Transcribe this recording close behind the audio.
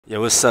Yo,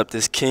 what's up?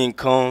 This King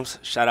Combs.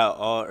 Shout out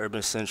all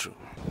Urban Central.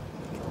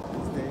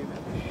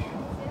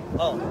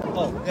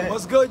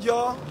 What's good,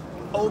 y'all?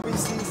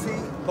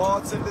 OBCC,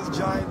 bartenders,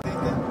 giant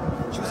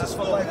thinking. Juices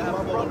for life,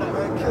 my brother,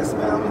 man. Kiss,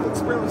 man. We've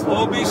experienced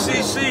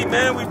OBCC,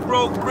 man. We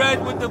broke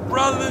bread with the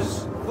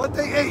brothers. what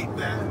they ate,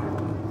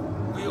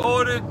 man. We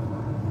ordered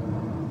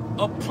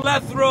a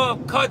plethora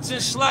of cuts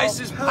and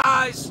slices,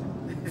 pies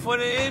for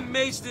the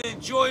inmates to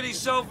enjoy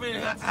themselves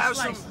and have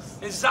some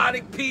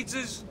exotic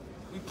pizzas.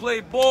 We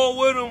played ball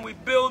with them. We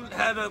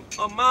had a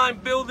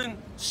mind-building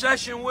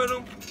session with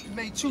them.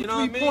 Made two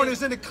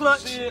three-pointers in the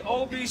clutch.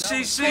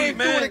 OBCC,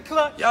 man.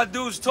 Y'all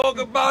dudes talk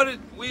about it.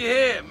 We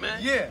here,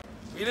 man. Yeah.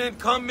 We didn't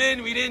come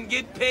in. We didn't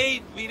get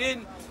paid.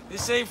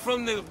 This ain't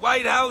from the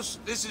White House.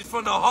 This is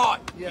from the heart.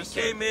 Yes,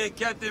 we came in and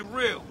kept it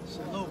real.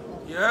 Salute.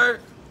 You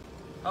heard?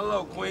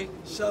 Hello, Queen.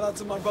 Shout out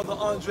to my brother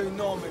Andre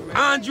Norman, man.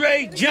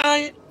 Andre,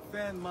 Giant.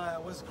 Fan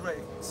Maya, what's great?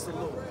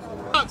 Salute.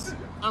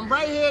 I'm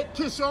right here.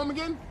 Kiss, show him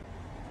again.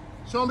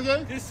 Show him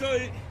again. Just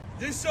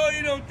so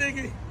you don't think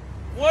it.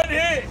 One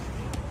hand.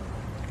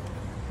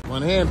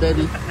 One hand,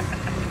 baby.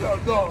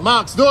 Go.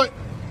 Mox, do it.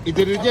 He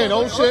did it again.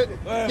 Oh, shit.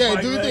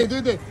 Yeah, do your thing, do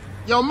your thing.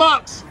 Yo,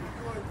 Mox,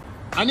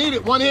 I need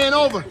it. One hand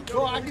over.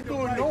 Yo, I can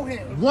do it no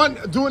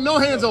hands. Do it no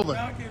hands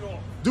over.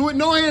 Do it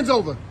no hands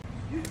over.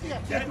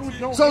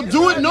 So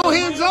do it no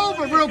hands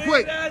over real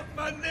quick.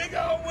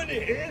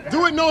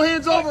 Do it no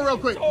hands over real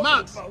quick.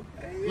 Mox.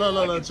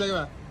 Look, check it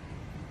out.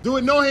 Do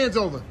it no hands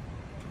over.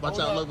 Watch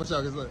out, look, watch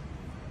out, cause look.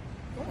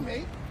 Don't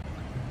mate.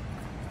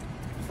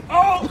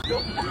 Oh!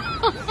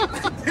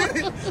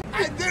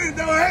 I did it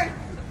though, hey?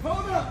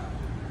 Hold up.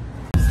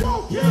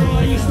 Yo,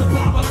 I used to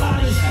pop a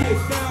lot of shit.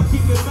 Now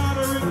keep it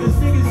moderate, cause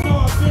niggas know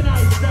I've been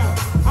iced out.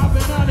 I've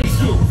been out of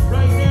shit.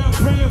 Right now,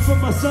 praying for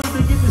my son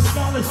to get the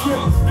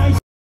scholarship. Nice